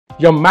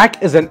Your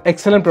Mac is an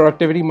excellent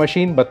productivity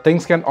machine, but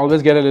things can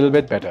always get a little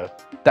bit better.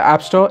 The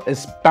App Store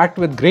is packed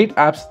with great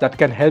apps that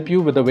can help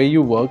you with the way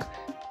you work,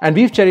 and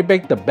we've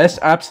cherry-picked the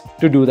best apps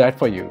to do that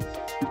for you.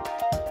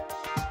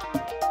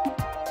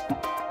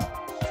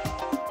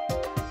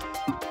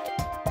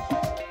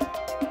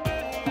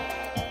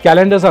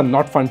 Calendars are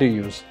not fun to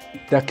use.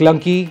 They're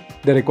clunky,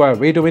 they require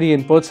way too many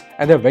inputs,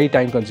 and they're very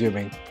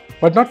time-consuming.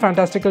 But not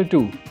Fantastical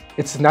too.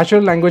 Its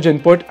natural language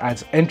input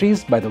adds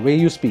entries by the way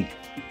you speak.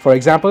 For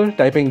example,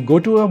 typing "go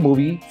to a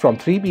movie from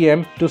 3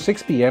 p.m. to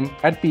 6 p.m.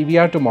 at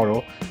PVR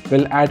tomorrow"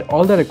 will add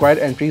all the required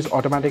entries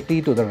automatically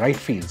to the right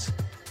fields,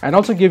 and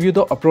also give you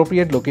the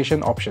appropriate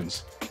location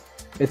options.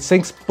 It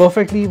syncs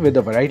perfectly with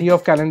a variety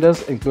of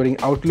calendars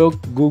including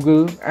Outlook,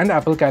 Google, and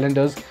Apple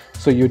calendars,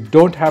 so you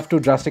don't have to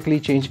drastically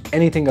change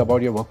anything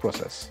about your work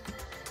process.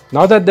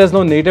 Now that there's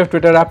no native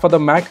Twitter app for the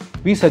Mac,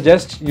 we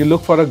suggest you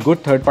look for a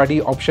good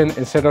third-party option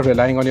instead of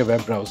relying on your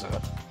web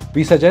browser.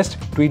 We suggest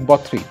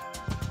Tweetbot 3.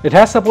 It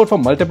has support for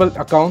multiple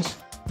accounts,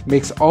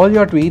 makes all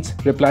your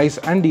tweets, replies,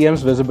 and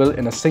DMs visible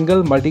in a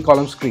single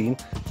multi-column screen,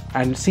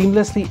 and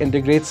seamlessly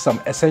integrates some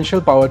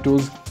essential power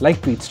tools like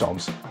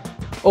TweetStorms.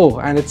 Oh,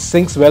 and it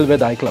syncs well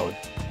with iCloud.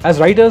 As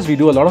writers, we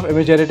do a lot of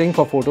image editing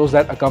for photos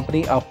that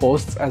accompany our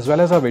posts as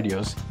well as our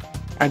videos.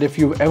 And if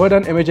you've ever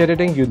done image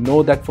editing, you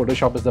know that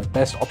Photoshop is the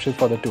best option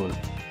for the tool.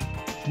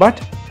 But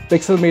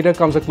Pixelmator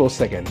comes a close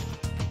second.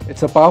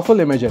 It's a powerful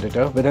image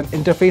editor with an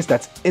interface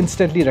that's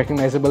instantly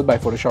recognizable by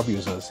Photoshop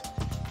users.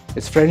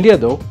 It's friendlier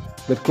though,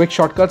 with quick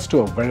shortcuts to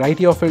a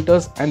variety of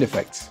filters and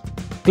effects.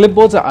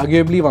 Clipboards are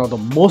arguably one of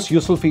the most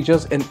useful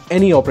features in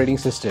any operating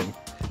system,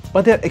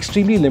 but they're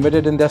extremely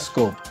limited in their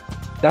scope.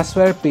 That's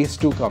where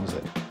Paste 2 comes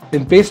in.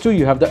 In Paste 2,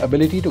 you have the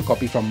ability to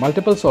copy from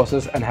multiple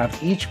sources and have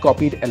each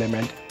copied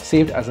element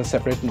saved as a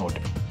separate note.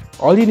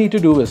 All you need to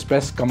do is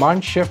press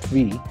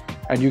Command-Shift-V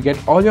and you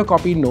get all your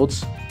copied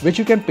notes, which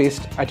you can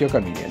paste at your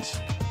convenience.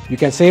 You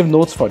can save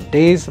notes for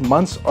days,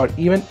 months, or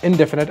even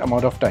indefinite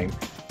amount of time,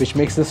 which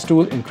makes this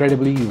tool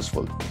incredibly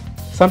useful.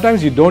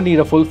 Sometimes you don't need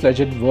a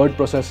full-fledged word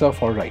processor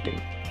for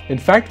writing. In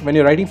fact, when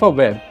you're writing for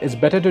web, it's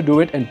better to do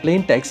it in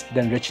plain text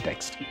than rich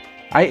text.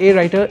 IA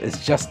Writer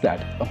is just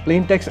that, a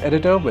plain text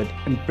editor with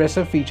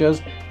impressive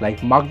features like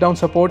Markdown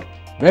support,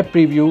 web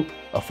preview,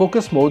 a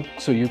focus mode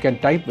so you can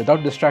type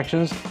without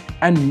distractions,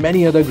 and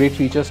many other great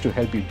features to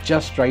help you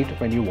just write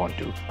when you want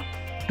to.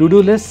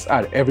 To-do lists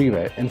are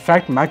everywhere. In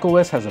fact,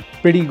 macOS has a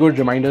pretty good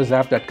reminders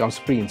app that comes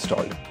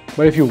pre-installed.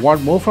 But if you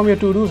want more from your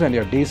to-dos and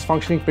your day's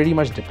functioning pretty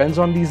much depends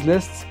on these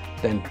lists,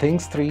 then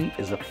Things3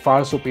 is a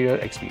far superior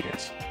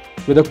experience.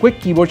 With a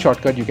quick keyboard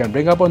shortcut, you can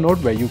bring up a note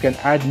where you can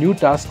add new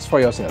tasks for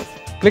yourself.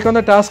 Click on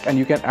the task and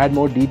you can add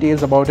more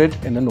details about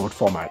it in a note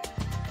format.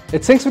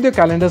 It syncs with your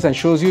calendars and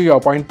shows you your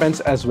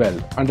appointments as well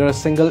under a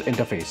single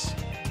interface.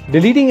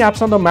 Deleting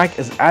apps on the Mac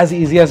is as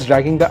easy as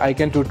dragging the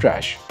icon to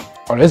trash.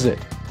 Or is it?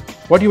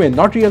 What you may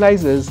not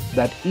realize is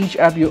that each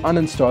app you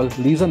uninstall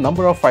leaves a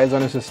number of files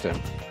on your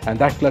system, and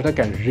that clutter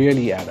can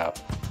really add up.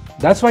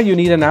 That's why you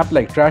need an app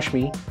like Trash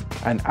Me,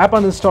 an app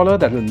uninstaller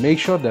that will make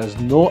sure there's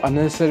no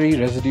unnecessary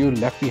residue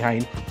left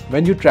behind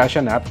when you trash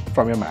an app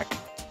from your Mac.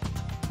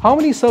 How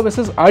many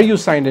services are you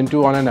signed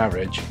into on an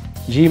average?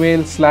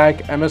 Gmail,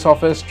 Slack, MS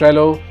Office,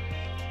 Trello?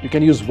 You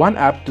can use one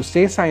app to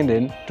stay signed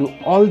in to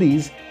all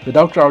these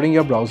without crowding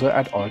your browser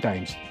at all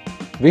times.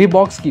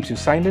 Wavebox keeps you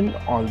signed in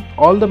on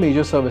all the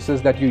major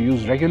services that you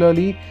use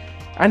regularly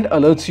and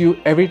alerts you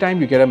every time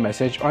you get a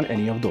message on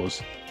any of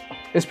those.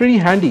 It's pretty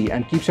handy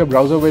and keeps your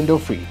browser window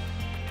free.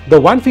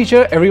 The one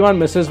feature everyone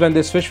misses when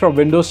they switch from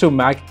Windows to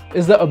Mac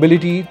is the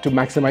ability to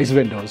maximize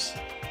windows.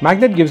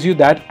 Magnet gives you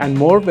that and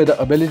more with the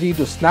ability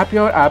to snap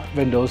your app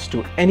windows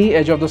to any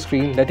edge of the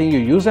screen, letting you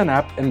use an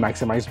app in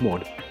maximized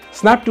mode.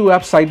 Snap two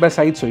apps side by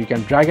side so you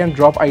can drag and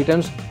drop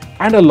items,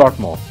 and a lot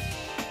more.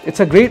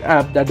 It's a great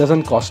app that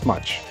doesn't cost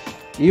much.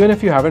 Even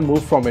if you haven't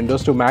moved from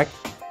Windows to Mac,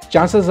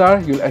 chances are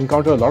you'll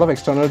encounter a lot of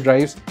external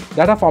drives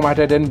that are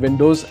formatted in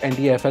Windows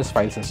NTFS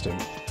file system.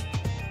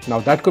 Now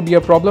that could be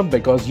a problem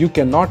because you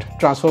cannot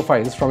transfer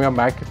files from your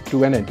Mac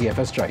to an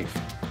NTFS drive.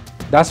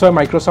 That's where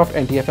Microsoft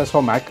NTFS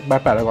for Mac by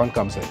Paragon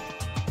comes in.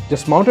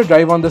 Just mount a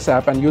drive on this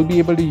app and you'll be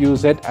able to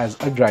use it as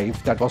a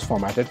drive that was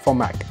formatted for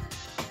Mac.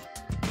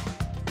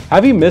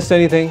 Have we missed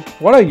anything?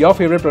 What are your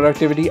favorite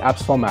productivity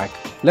apps for Mac?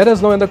 Let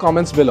us know in the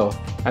comments below.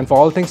 And for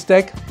all things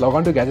tech, log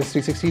on to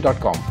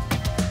gadgets360.com.